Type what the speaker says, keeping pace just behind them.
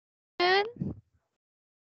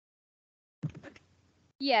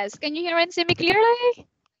Yes, can you hear and see me clearly?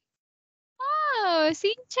 Oh,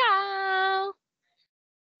 xin chào.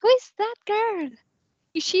 Who is that girl?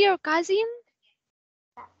 Is she your cousin?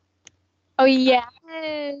 Oh, yes.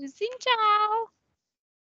 Xin chào.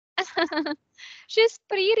 She's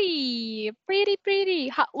pretty. Pretty,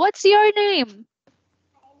 pretty. What's your name?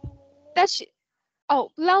 That's she. Oh,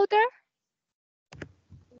 louder.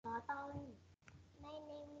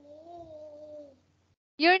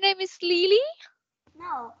 Your name is Lily?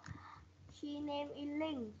 No, she named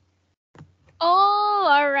Ling. Oh,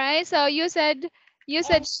 all right. So you said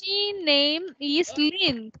And she name is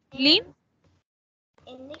Lin. Lin?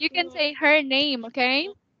 and You can nickname say her name, okay?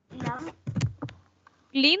 Num.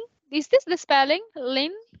 Lin? Is this the spelling?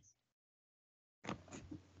 Lin?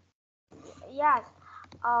 Yes.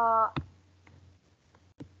 Uh,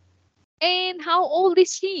 And how old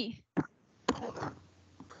is she?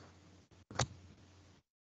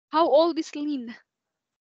 How old is Lin?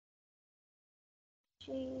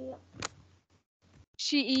 she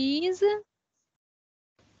She is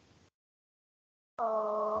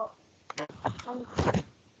uh I'm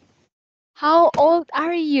how old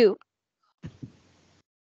are you?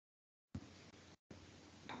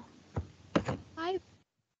 5.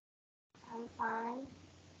 I'm fine.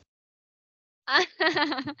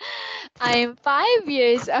 I'm 5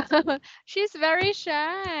 years old. She's very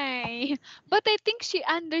shy. But I think she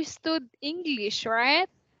understood English, right?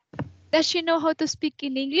 Does she know how to speak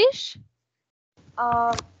in English?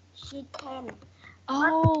 She can,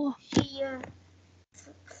 but Oh, she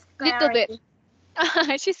little scary. bit.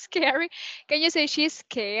 She's scary. Can you say she's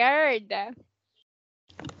scared?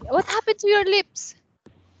 What happened to your lips?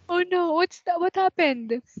 Oh no, what's that? What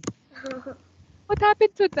happened? What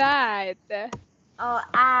happened to that?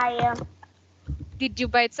 I Did you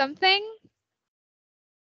bite something?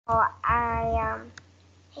 I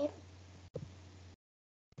have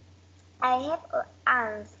I have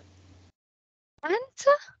ants. Ant?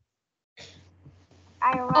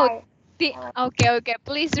 I Oh, write. okay, okay.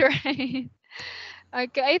 Please write.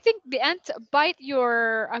 Okay, I think the ant bit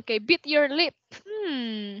your lip.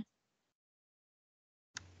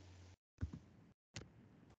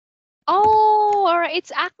 Oh, alright,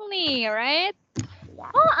 it's acne, right?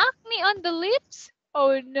 Yeah. Oh, acne on the lips?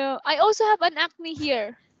 Oh no, I also have an acne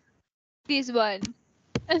here. This one.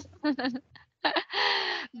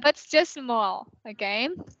 But it's just small, okay?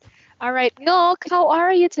 All right, Nook, how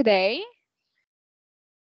are you today?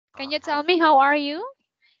 Can you tell me how are you?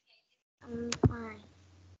 I'm fine.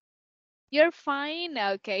 You're fine,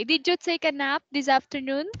 okay. Did you take a nap this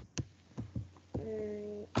afternoon?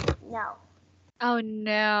 Mm, no. Oh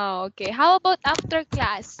no, okay. How about after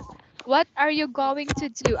class? What are you going to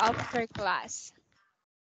do after class?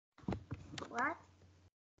 What?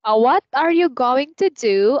 What are you going to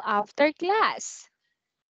do after class?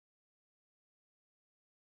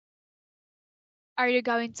 Are you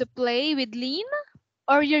going to play with Lean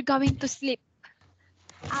or you're going to sleep?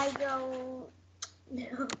 I go.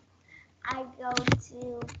 No. I go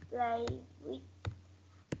to play with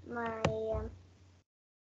my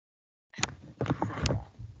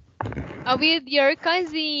With your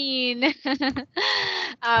cousin.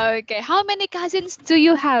 Okay. How many cousins do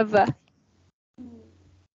you have?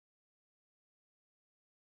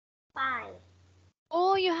 five.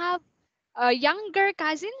 Oh, you have younger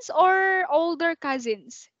cousins or older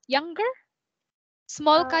cousins? Younger?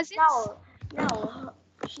 Small cousins? No, no.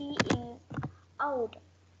 She is old.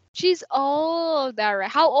 She's old. All right.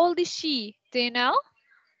 How old is she? Do you know?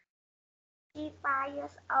 She's 5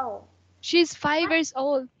 years old. She's five But years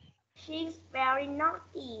old. she's very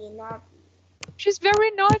naughty. Naughty. She's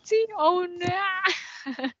very naughty. Oh no.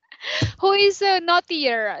 Who is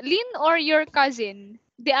naughtier, Lin or your cousin?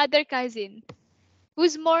 The other cousin.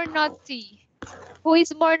 Who's more naughty? Who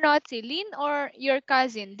is more naughty, Lin or your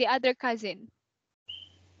cousin, the other cousin?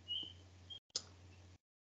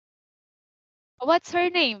 What's her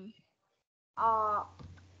name? Uh,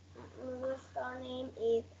 her name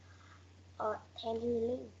is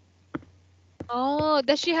Tangerine. Oh,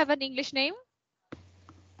 does she have an English name?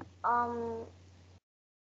 Um,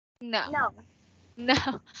 No. no. No.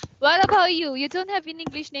 What about you? You don't have an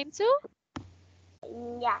English name too?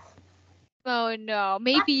 Yes. Oh no.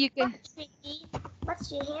 But Maybe you but can. she but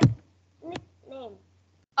she has nickname.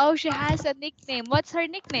 Oh, she has a nickname. What's her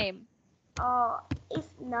nickname? It's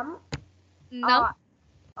Num. Num?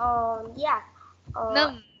 Uh, yeah.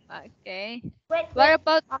 Uh, Num. Okay. wait, What wait.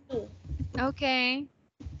 about? Mommy. Okay.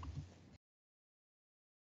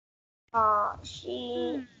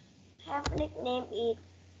 She Hmm. have nickname is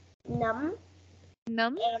Num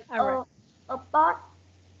Num? and All right. a pot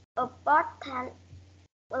a pot can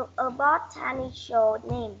A botanical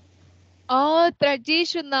name. Oh,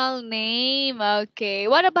 traditional name. Okay.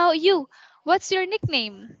 What about you? What's your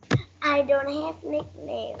nickname? I don't have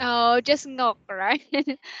nickname. Oh, just Ngok, right?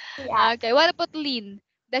 Yeah. Okay. What about Lin?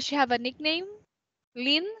 Does she have a nickname?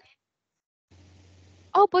 Lin?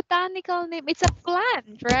 Oh, botanical name. It's a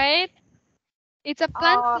plant, right? It's a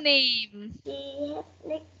plant Uh, name. she has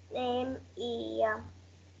nickname is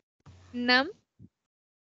Nam?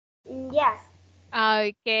 yes.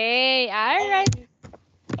 Okay. All right.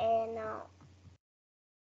 And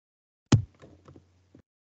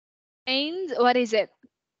And what is it?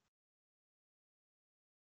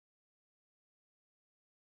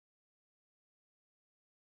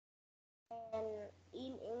 and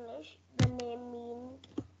in English the name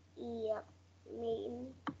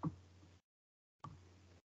mean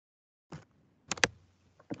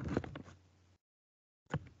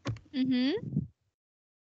Mm-hmm.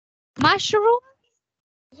 Mushroom?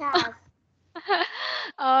 yes.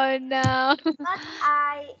 Oh no. But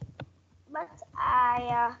I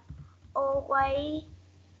always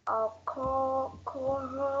call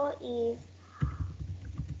her is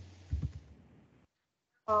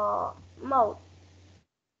mouth.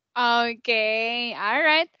 Okay. All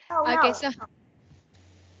right. No, Okay. no. So,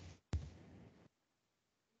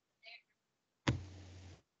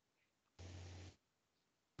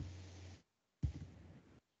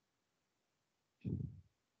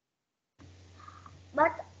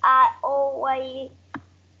 But I always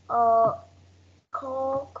uh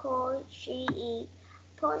call she is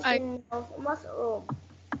I person of mushroom.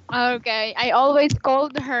 okay. I always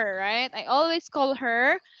called her, right? I always call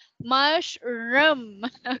her mushroom.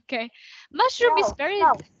 Okay. Mushroom is No, very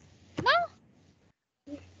no, no,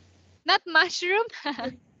 not mushroom.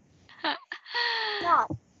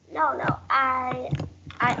 no, no. I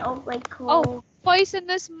always Oh, call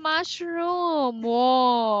poisonous mushroom.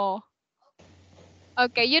 Whoa.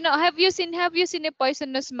 Okay, have you seen a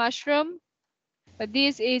poisonous mushroom?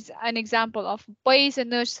 This is an example of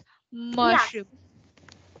poisonous yes. mushroom.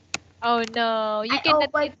 Oh no, you I cannot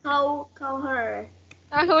always eat. call her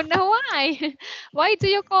Oh no, why? Why do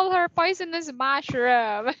you call her poisonous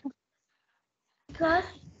mushroom? because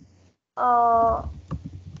uh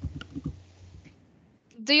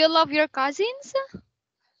Do you love your cousins?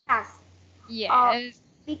 yes uh Yes.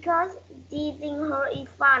 because teasing her is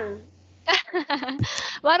fun.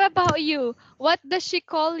 What about you? What does she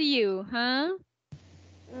call you? Huh?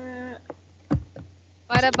 Mm,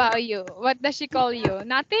 What about you? What does she call you?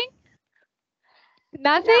 Nothing?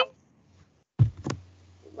 Nothing? no,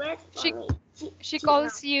 wait for She me. she No,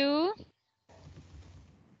 calls you.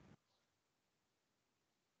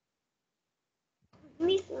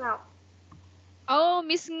 Miss no, Oh,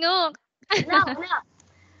 Miss Ngook. no.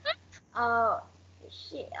 Uh,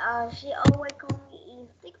 she always call me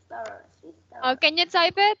sister, Oh, sister. can you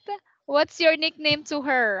type it? What's your nickname to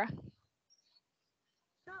her?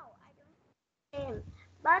 No, I don't name.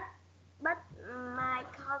 But but my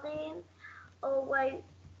cousin always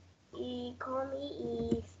he call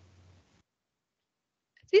me is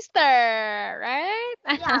Sister, right?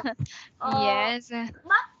 yeah. Uh, Yes.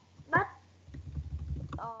 but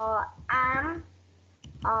I'm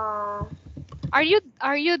uh Are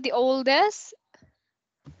you the oldest?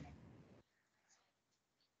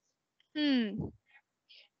 Hmm.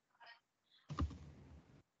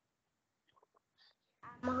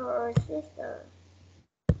 I'm her sister.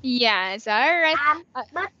 Yes. All right. I'm Uh,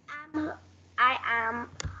 but I am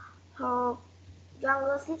her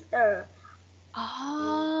younger sister.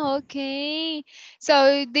 Mm, oh, okay.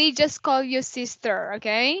 So they just call you sister,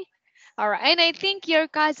 okay? All right. And I think your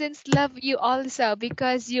cousins love you also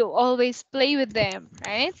because you always play with them,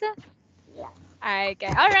 right? yeah. Okay.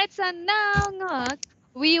 All right. So now, Ngok,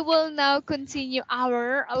 we will now continue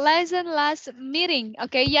our lesson last meeting.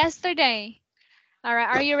 Okay. Yesterday. All right.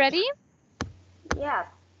 Are you ready? Yeah.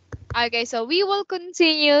 Okay. So we will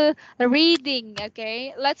continue reading.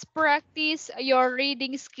 Okay. Let's practice your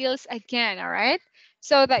reading skills again. All right.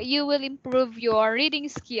 So that you will improve your reading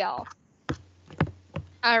skill.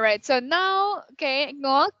 All right. So now, okay,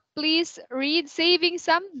 Ngok, please read saving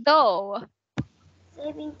some dough.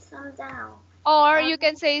 Saving some down. Or Uh, you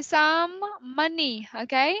can say some money.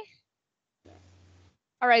 Okay.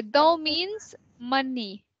 All right, dough every, means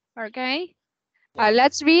money. Okay. yes.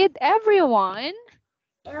 Let's read everyone.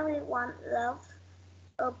 Everyone loves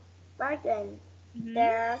a bargain.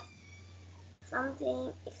 Mhm. There's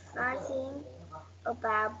something exciting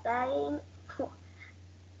about buying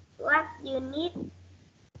what you need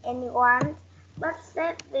and want, but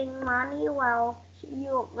saving money while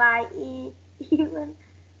you buy it even.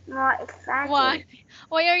 more Why? exciting.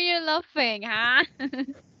 Why are you laughing, huh?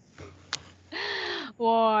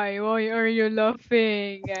 Why? Why are you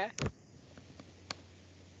laughing?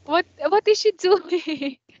 What is she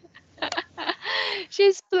doing?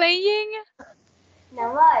 She's playing.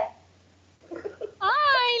 Đúng rồi.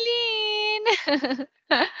 Eileen.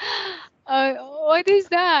 What is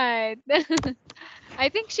that? I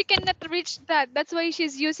think she cannot reach that. That's why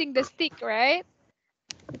she's using the stick, right?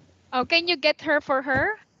 Oh, can you get her for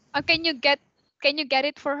her? Oh, can you get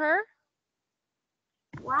it for her?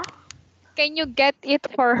 What? Can you get it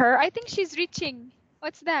for her? I think she's reaching.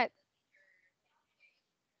 What's that?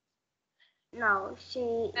 No,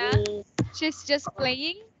 she Nah, is. she's just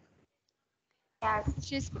playing. Yes.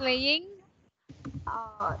 She's playing.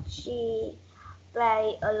 She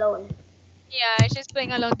play alone. Yeah, she's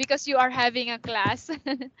playing alone because you are having a class.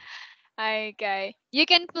 Okay. You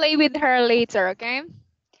can play with her later, okay?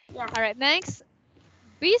 Yes. All right, next.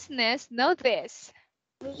 Business notice.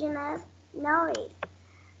 Business know it,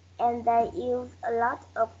 and they use a lot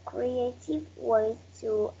of creative ways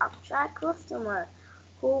to attract customers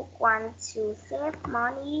who want to save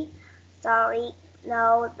money. Story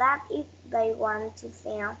know that if they want to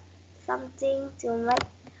sell something to make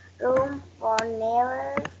room for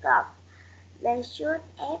never stop, they should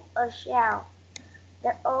add a shelf.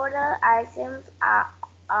 The other items are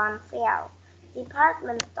on sale.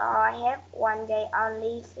 Department store have one day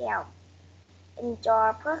only sale.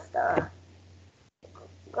 Enjoy poster.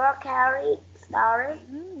 Grocery stores,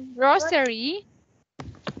 food, Grocery.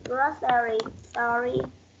 grocery store,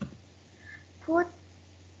 food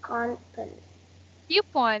coupons,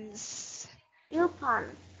 Coupons.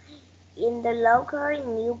 coupons in the local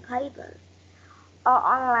newspaper or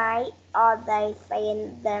online, or they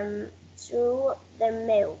send them through the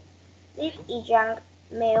mail. This is junk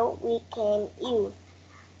mail we can use.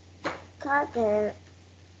 Coupon,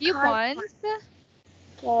 coupon Coupons.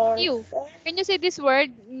 can Q. save Can you say this word?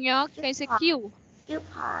 Nyok. Can you say coupon, Q?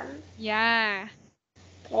 coupon Yeah.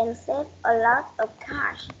 can save a lot of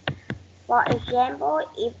cash. For example,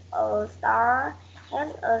 if a store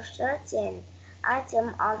has a certain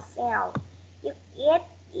item on sale, you get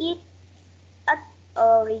it at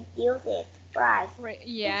a reduced price.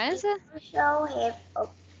 If Yes. it also has a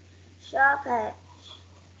shopper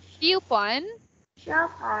Coupon.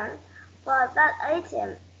 coupon for that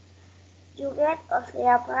item, you get a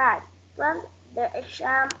sale price plus the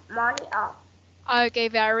extra money off. Okay,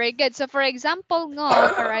 very good. So for example,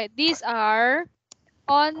 ngok, all right, these are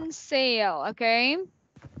on sale, okay?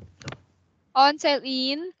 On sale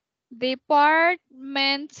in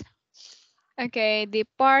department, okay,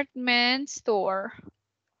 department store.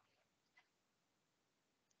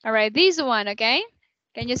 All right, this one, okay?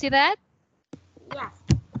 Can you see that? Yes,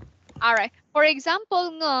 All right. For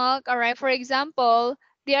example, ngok, all right, for example,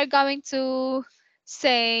 they are going to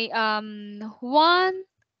say 1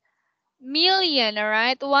 million, all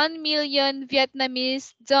right? 1 million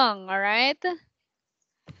Vietnamese dong, all right?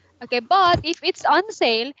 Okay, but if it's on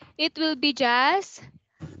sale, it will be just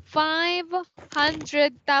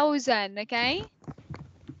 500,000, okay?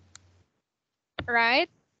 Right?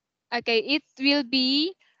 Okay, it will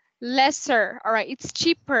be lesser, all right? It's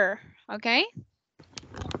cheaper, okay?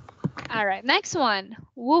 All right, next one.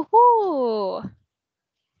 Woohoo!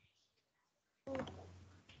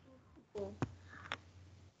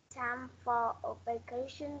 time for a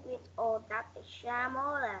vacation with all that extra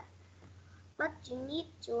money. But you need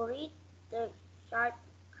to read the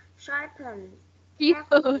sharpen Q.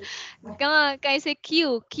 carefully. Come on, guys, say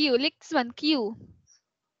Q. Q. Next one, Q.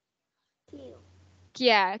 Q,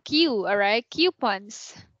 Yeah, Q, all right?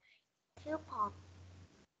 Coupons. coupon,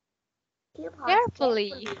 coupons Carefully.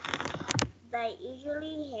 carefully. They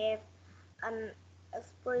usually have an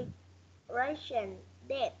expiration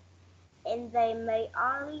date, and they may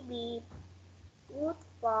only be good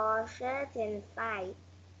for certain size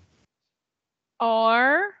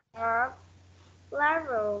Or or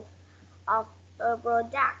flavors of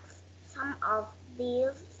products. Some of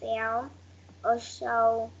these sales are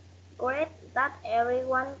so great that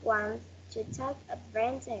everyone wants to take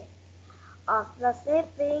advantage of the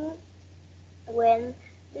saving. When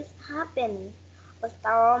this happens, a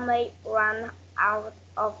store may run out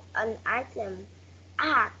of an item.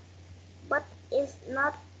 Ah, but it's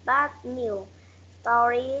not that new.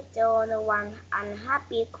 Stores don't want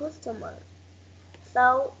unhappy customers.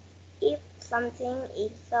 So if something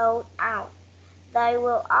is sold out, they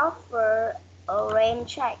will offer a rain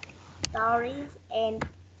check. Stores and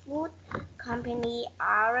food companies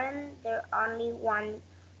aren't the only ones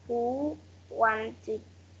who want to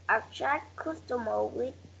attract customers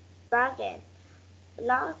with bargains.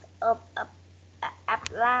 Lots of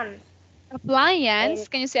appliance, Appliance. and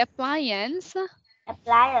Can you say appliance?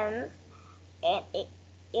 appliance and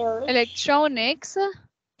Electronics.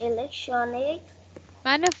 electronics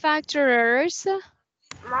Manufacturers.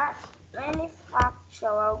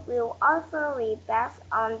 manufacturer will also rebate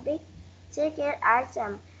on big ticket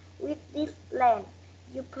items. With this plan,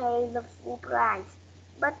 you pay the full price.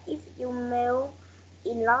 But if you mail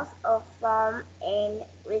in lots of form and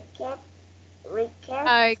request,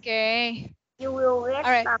 Okay. you will get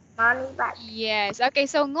All right. some money back. Yes. Okay.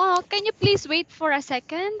 So, Ngo, can you please wait for a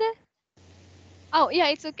second? Oh, yeah,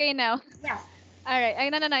 it's okay now. Yes. All right.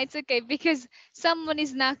 No. It's okay because someone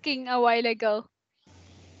is knocking a while ago.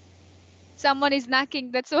 Someone is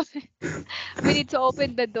knocking. That's why we need to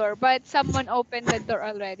open the door. But someone opened the door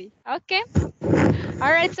already. Okay.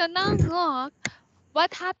 All right. So now, Ngo,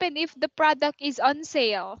 what happened if the product is on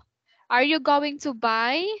sale? Are you going to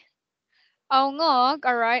buy? Oh, Ngo,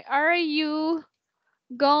 all right. Are you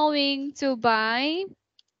going to buy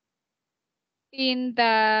in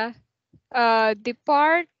the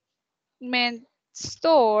department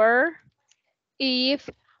store if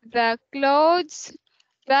the clothes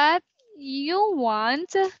that you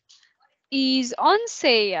want is on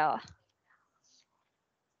sale?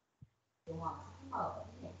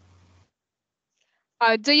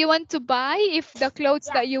 Do you want to buy if the clothes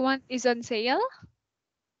Yes. that you want is on sale?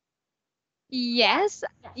 Yes.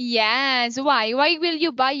 Yes. Yes. Why? Why will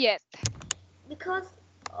you buy it? Because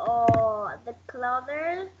the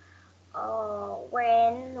clothes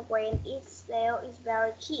when it's sale is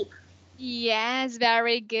very cheap. Yes,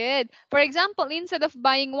 very good. For example, instead of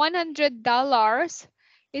buying $100,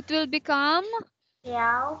 it will become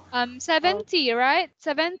Yeah. 70, right?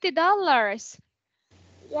 $70.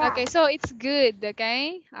 Yeah. Okay, so it's good,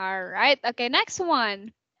 okay? All right. Okay, next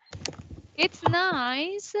one. It's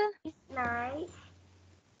nice. It's nice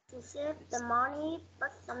to save the money,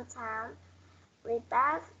 but sometimes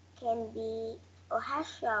rebates can be a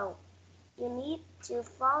hassle. You need to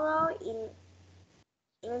follow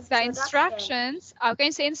The instruction instructions.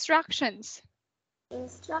 Okay, so instructions.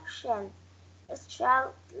 instructions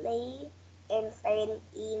strictly and fill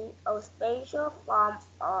in a special form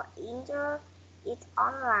or enter it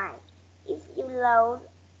online. If you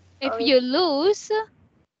If or you lose,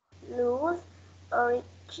 lose or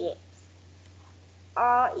chip,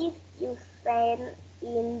 or if you send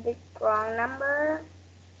in the wrong number,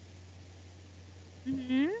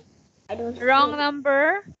 mhm, I don't wrong see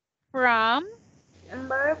number from,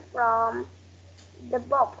 number from the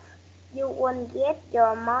box, you won't get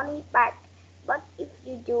your money back. But if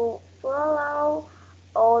you do follow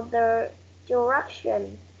all the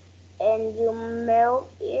directions and you mail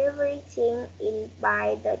everything in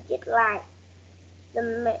by the deadline,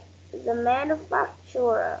 the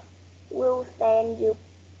manufacturer will send you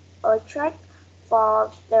a check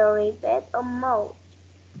for the rebate amount.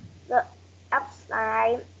 The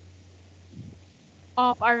upside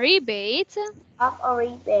of a rebate of a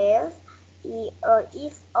rebate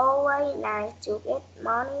is always nice to get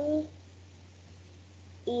money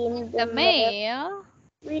in the the mail mail.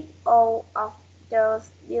 with all of those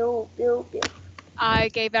bill.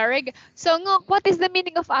 Okay, very good. So, Ngok, what is the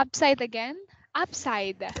meaning of upside again?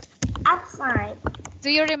 Upside. Upside, Do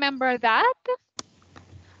you remember that?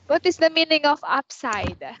 What is the meaning of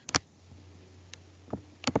upside?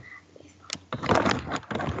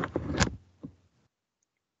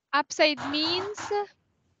 Upside means,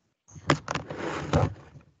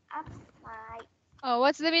 upside,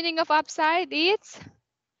 what's the meaning of upside? It's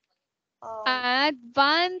oh,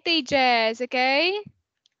 advantages, okay?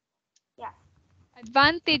 yeah,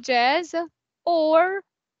 Advantages or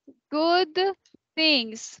good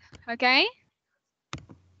things, okay?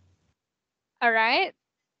 All right.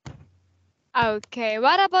 Okay,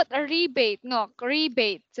 what about a rebate? No,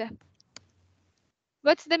 rebate.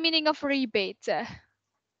 What's the meaning of rebate?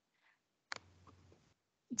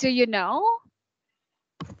 Do you know?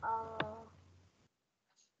 uh,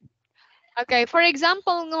 Okay, for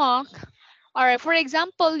example, Ngok, all right, for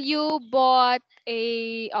example, you bought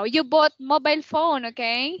you bought mobile phone,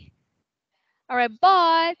 okay? All right,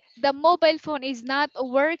 but the mobile phone is not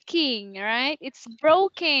working, right? It's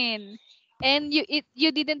broken and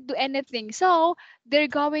you didn't do anything. So, they're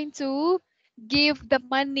going to give the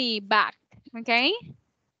money back, okay?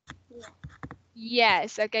 yeah,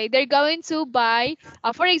 Yes, okay. They're going to buy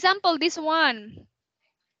for example, this one.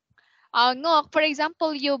 No, for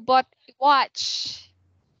example, you bought a watch.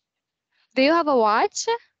 Do you have a watch?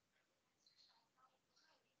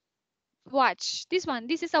 Watch. This one.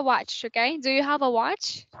 This is a watch, okay? Do you have a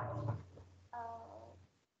watch? uh,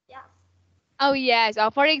 yeah, Oh, yes.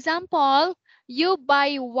 For example, you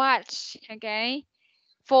buy watch, okay?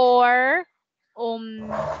 for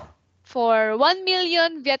 1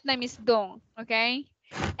 million Vietnamese dong, okay?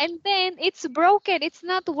 And then it's broken, it's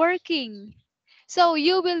not working. So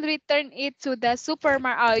you will return it to the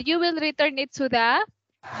supermarket, you will return it to the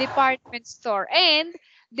department store and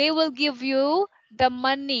they will give you the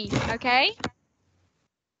money, okay?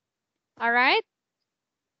 All right?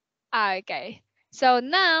 Okay. So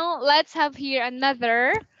now let's have here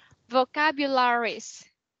another vocabularies.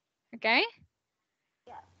 Okay?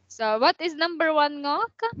 Yeah. So what is number one,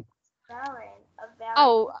 Ngok? A very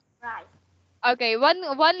Oh, good price. okay.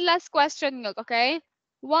 One last question, Ngok, okay?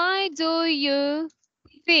 Why do you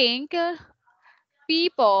think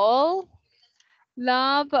people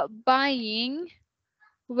love buying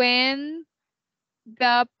when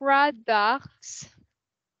the products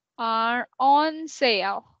are on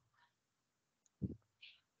sale?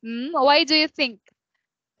 Why do you think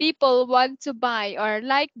people want to buy or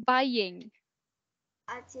like buying?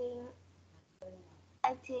 I think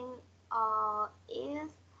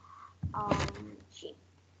is cheap.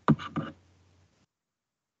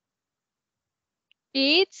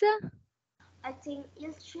 It's I think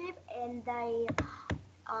it's cheap and they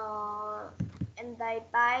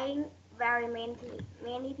buying very many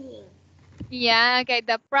things. yeah, okay.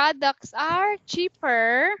 The products are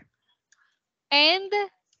cheaper and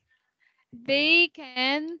they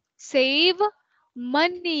can save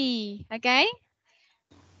money. Okay?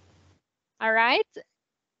 All right?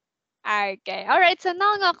 Okay. All right. So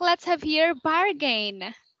now, Ngok, let's have here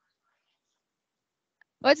bargain.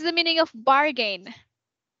 What's the meaning of bargain?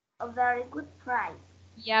 A very good price.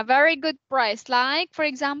 Yeah, very good price. Like, for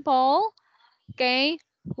example, okay,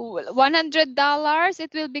 $100,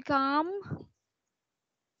 it will become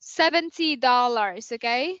 $70.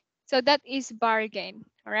 Okay? So that is bargain.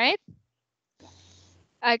 All right?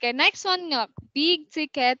 Okay, next one, Ngok. Big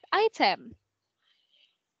ticket item.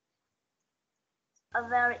 A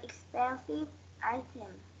very expensive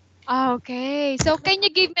item. Okay, so can you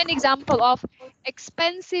give me an example of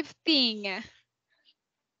expensive thing?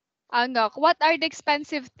 Angok, what are the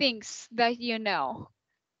expensive things that you know?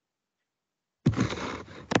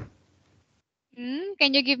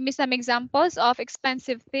 Can you give me some examples of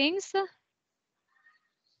expensive things?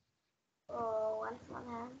 Once more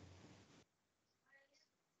time.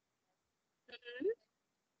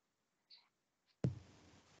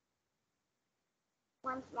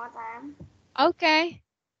 Once more time. Okay.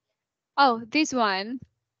 Oh, this one.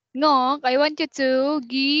 Ngok, I want you to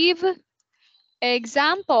give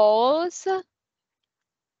examples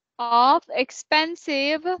of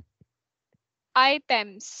expensive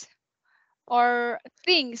items or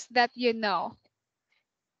things that you know.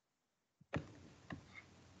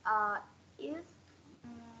 Is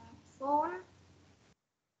phone,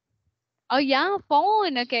 Oh yeah,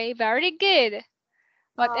 phone. Okay, very good.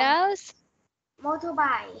 What um, else?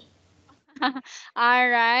 motorbike, All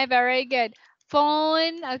right, very good.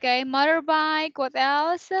 Phone, okay, motorbike, what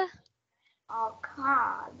else?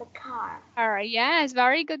 the car, All right, yes,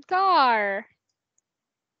 very good car.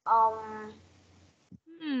 um,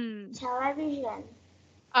 Hmm. television,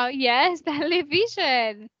 Oh, yes,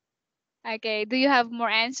 television. Okay, do you have more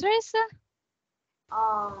answers?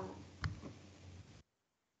 um,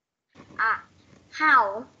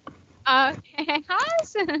 house. Okay,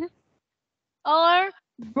 house. Or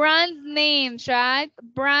brand names, right?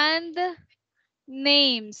 Brand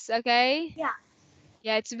names, okay? Yeah.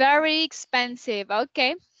 Yeah, it's very expensive.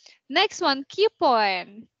 Okay. Next one,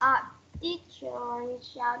 coupon. Teacher,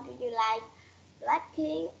 Michelle, do you like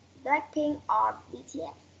Blackpink or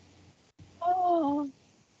BTS? Oh.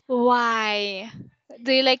 Why?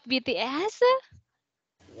 Do you like BTS?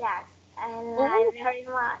 Yes, I Oh, like very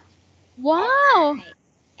much. And wow.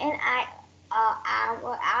 and I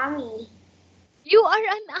our army. You are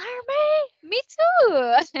an army. Me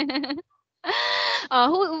too.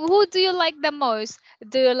 Who do you like the most?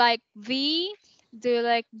 Do you like V? Do you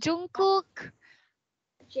like Jungkook?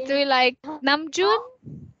 Do Jin you like Namjoon? Hope.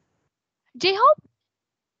 J-Hope?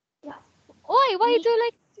 Yes. Why V.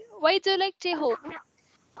 do you like J-Hope?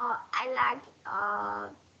 I like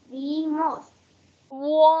V most.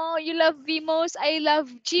 Wow, you love V most. I love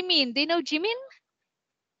Jimin. Do you know Jimin?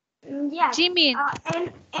 Yes. Jimin.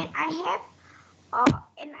 And I have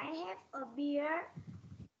a beer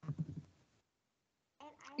and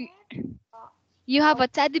I You have have a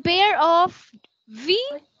teddy bear of V?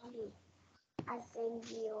 I send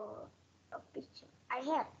you a picture. I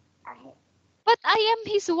have. But I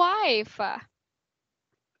am his wife.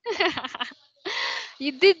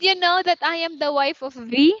 Did you know that I am the wife of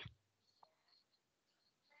V?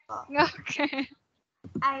 Uh, Okay.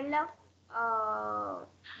 I love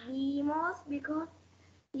V most because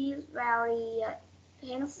He's very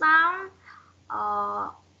handsome,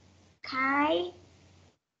 kind.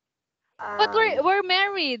 But Um, we're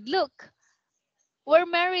married. Look, we're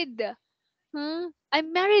married. Huh?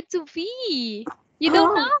 I'm married to V. You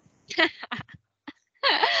don't oh, know?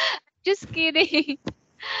 Just kidding.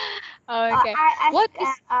 Okay. What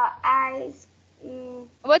is I, mm,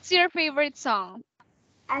 what's your favorite song?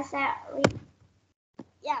 I said,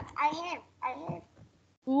 yes, I have,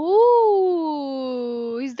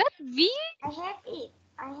 Ooh, is that V? I have it,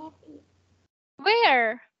 I have it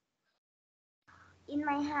Where? in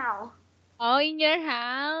my house. Oh, in your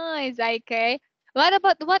house. Okay.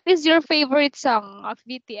 What is your favorite song of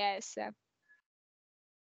BTS?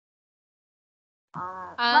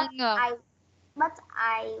 Uh, but Ang I, but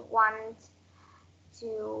I want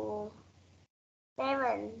to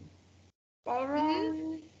seven, mm-hmm.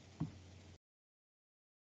 seven.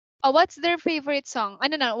 Oh, what's their favorite song? I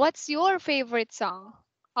don't know. What's your favorite song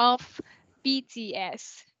of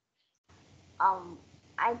BTS? Um,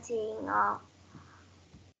 I think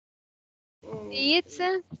mm, It's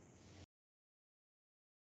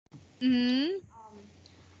mm-hmm. um,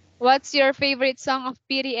 What's your favorite song of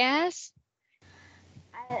BTS?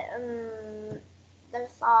 I the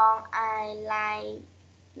song I like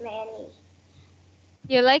many.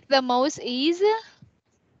 You like the most is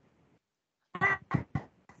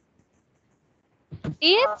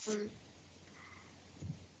it's Um,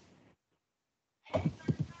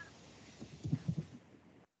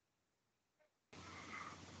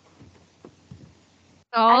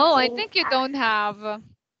 I Oh, I think think you don't have.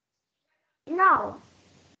 no.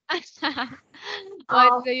 What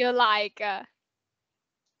Uh, do you like?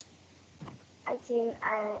 I think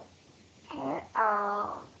I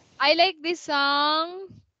I like this song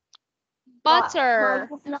boy Butter.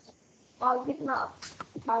 with love, boy with love,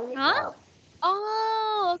 boy with Huh? love,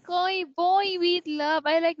 Oh, okay. Boy with Love.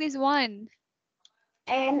 I like this one.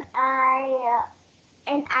 and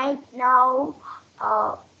I know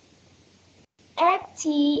uh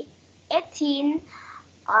 18, 18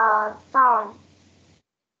 song.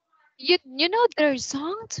 You know their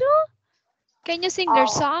song too? Can you sing their Oh,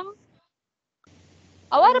 song?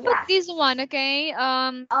 What about yes. this one? Okay.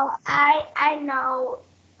 I know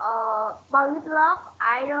boy with love,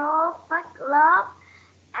 idol, fuck love,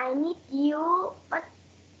 I need you,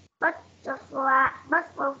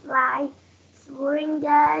 butterfly, spring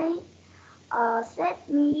day, set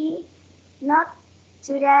me, not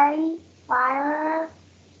today, fire,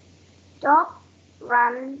 dog,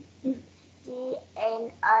 run,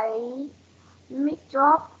 DNA, mid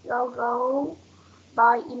drop, go,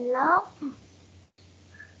 boy in love.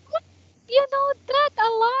 You know that a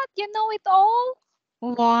lot. You know it all.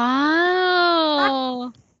 But,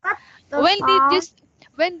 Wow. but the When did you song, s-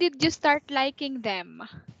 when did you start liking them?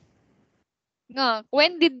 No.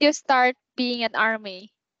 When did you start being an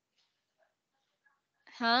army?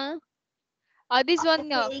 Huh? Oh, this I one,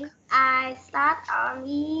 no. think I start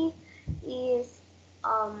army is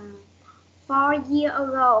um 4 years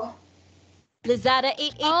ago. Lazada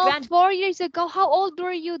 88 Oh, Grand. 4 years ago. How old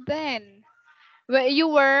were you then? You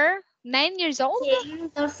were 9 years old?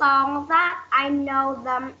 Think the song that I know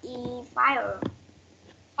them is fire.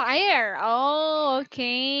 Fire. Oh,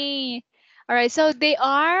 okay. All right. So they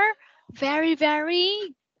are very,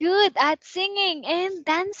 very good at singing and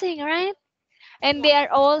dancing, right? And they Yes. are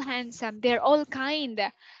all handsome. They're all kind.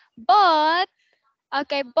 But,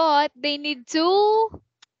 okay, but they need to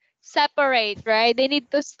separate, right? They need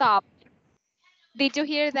to stop. Did you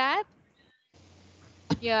hear that?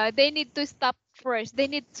 Yeah, they need to stop first. They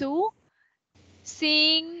need to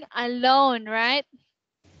sing alone, right?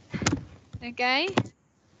 Okay.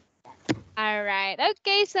 All right.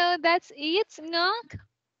 Okay, so that's it, Ngok.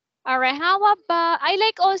 All right. How about I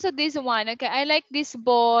like also this one. Okay, I like this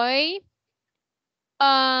boy.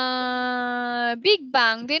 Big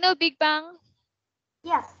Bang. Do you know Big Bang?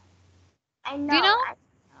 Yes. I Do you know. know? I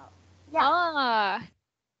know. Yes. Ah,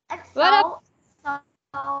 what up? EXO,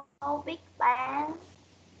 so Big Bang.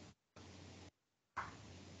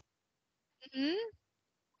 Mhm.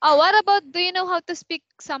 Oh, what about? Do you know how to speak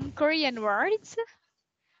some Korean words?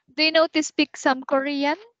 Do you know to speak some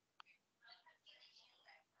Korean?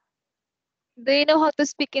 Do you know how to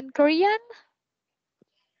speak in Korean?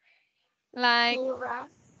 Like, Kira.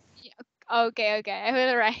 okay, okay, I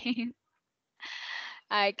will write.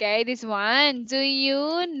 Okay, this one. Do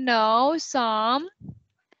you know some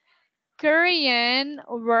Korean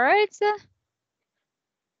words?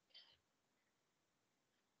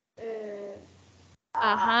 Mm,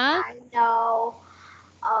 Uh-huh. I know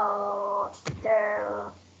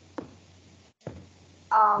the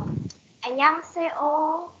um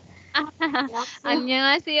안녕하세요. 안녕하세요.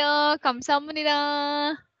 안녕하세요. 감사합니다.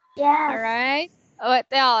 All Yes. right. What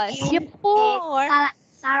else? And 예뻐. Or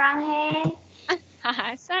사랑해.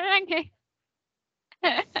 사랑해.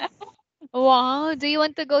 Wow. Do you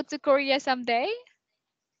want to go to Korea someday?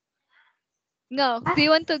 No. Do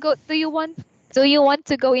you want to go? Do you want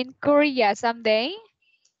to go in Korea someday?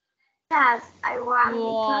 Yes, I want because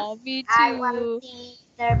Wow. Me I want to too. see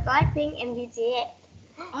the Blackpink and BTS.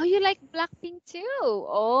 Oh, you like Blackpink too?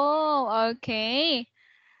 Oh, okay.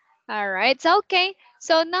 All right. So, okay.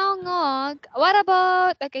 So now, Ngok, what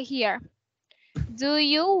about, okay, here. Do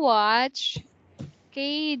you watch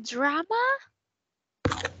K-drama?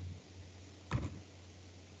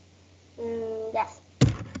 Yes.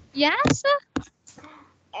 Yes?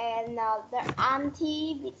 And the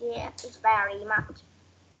anti BTS is very much.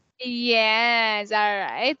 Yes. All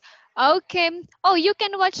right. Okay. Oh, you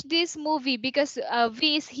can watch this movie because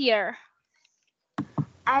V is here.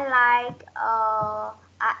 I like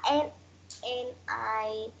and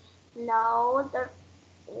I know the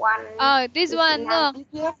one Oh, this is one. No.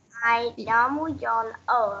 BTS. I know John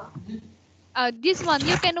This one.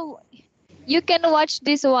 You can watch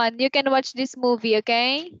this one. You can watch this movie,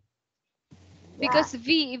 okay? Because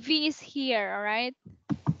V is here, all right?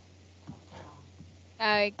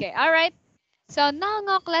 Okay. All right. So now,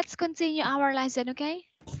 Ngok, let's continue our lesson, okay?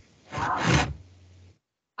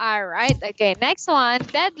 All right. Okay. Next one,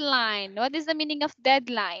 deadline. What is the meaning of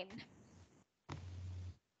deadline?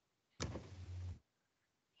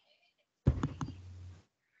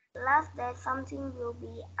 Last day something will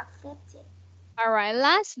be accepted. All right.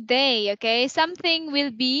 Last day, okay? Something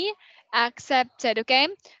will be accepted, okay?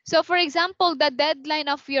 So for example, the deadline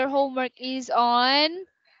of your homework is on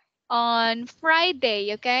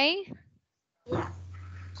Friday, okay? Yes.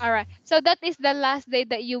 All right. So that is the last day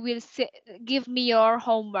that you will give me your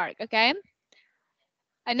homework, okay?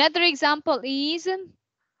 Another example is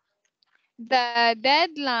the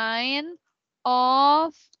deadline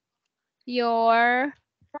of your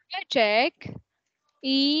project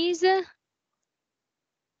is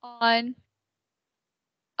on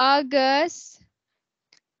August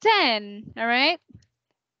 10, all right?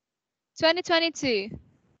 2022.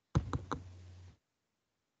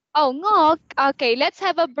 Oh, Ngok. Okay, let's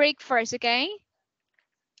have a break first, okay?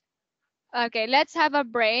 Okay, let's have a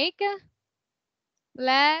break.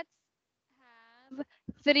 Let's have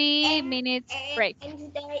 3 minutes break. And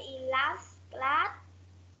today in last class,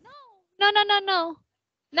 No, no, no, no, no.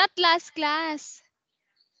 Not last class.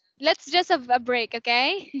 Let's just have a break,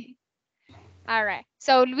 okay? All right.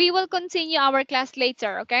 So we will continue our class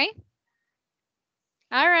later, okay?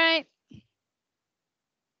 All right.